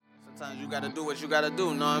Sometimes you gotta do what you gotta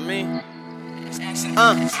do, know what I mean?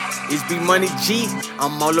 It's B Money G,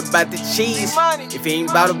 I'm all about the cheese. If it ain't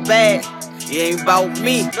about a bag, it ain't about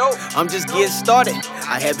me. I'm just getting started,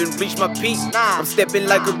 I haven't reached my peak. I'm stepping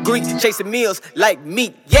like a Greene, chasing meals like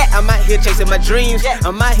meat. Yeah, I'm out here chasing my dreams,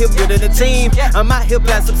 I'm out here building a team. I'm out here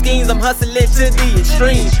planning some schemes, I'm hustling to the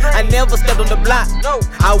extreme. I never stepped on the block,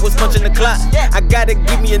 I was punching the clock. I gotta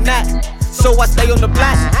give me a knot, so I stay on the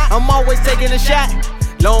block. I'm always taking a shot,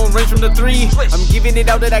 long range from the 3. I'm giving it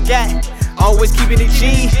all that I got, always keeping it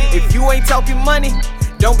G. If you ain't talking money,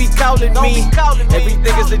 don't be calling me.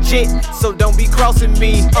 Everything is legit, so don't be crossing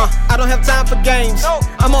me. I don't have time for games,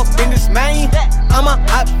 I'm a business man. I'm a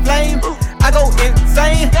hot flame, I go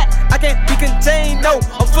insane. I can't be contained, no,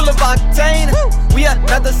 I'm full of octane. We are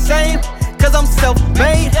not the same, cause I'm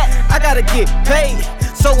self-made. I gotta get paid,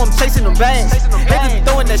 so I'm chasing them bags. They be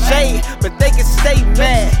throwing the shade, but they can stay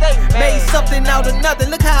mad. Made something out of nothing,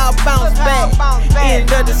 look how I bounce back. In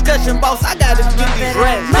the discussion, boss, I gotta get these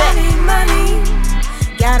racks. Money,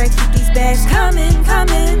 gotta keep these bags coming.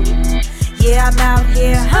 Yeah, I'm out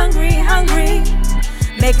here hungry,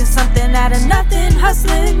 making something out of nothing,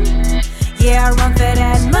 hustling. Yeah, I run for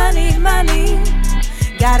that money.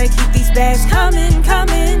 Gotta keep these bags coming.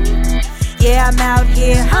 Yeah, I'm out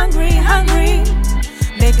here hungry,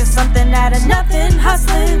 making something out of nothing,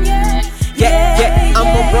 hustling. Yeah,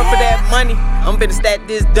 I'ma run for that money. I'm finna stack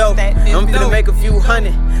this dough. I'm finna make a few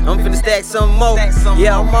hundred. I'm finna stack some more.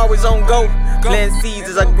 Yeah, I'm always on go. Plant seeds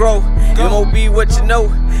as I grow. MOB, what you know?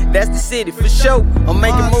 That's the city for sure. I'm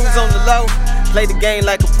making moves on the low. Play the game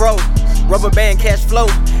like a pro. Rubber band cash flow.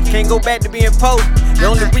 Can't go back to being poor. You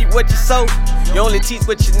only reap what you sow. You only teach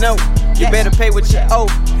what you know. You better pay what you owe.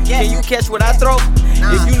 Can you catch what I throw?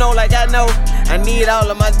 If you know like I know, I need all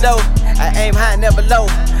of my dough. I aim high, never low.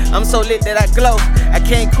 I'm so lit that I glow. I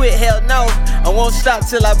can't quit, hell no. I won't stop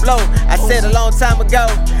till I blow. I said a long time ago,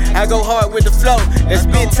 I go hard with the flow. That's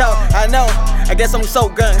been talk, I know. I guess I'm so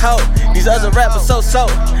gung-ho. These other rappers so.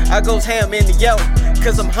 I goes ham in the yo,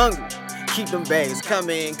 cause I'm hungry. Keep them bags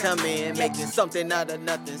coming, making something out of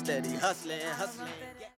nothing, steady hustling.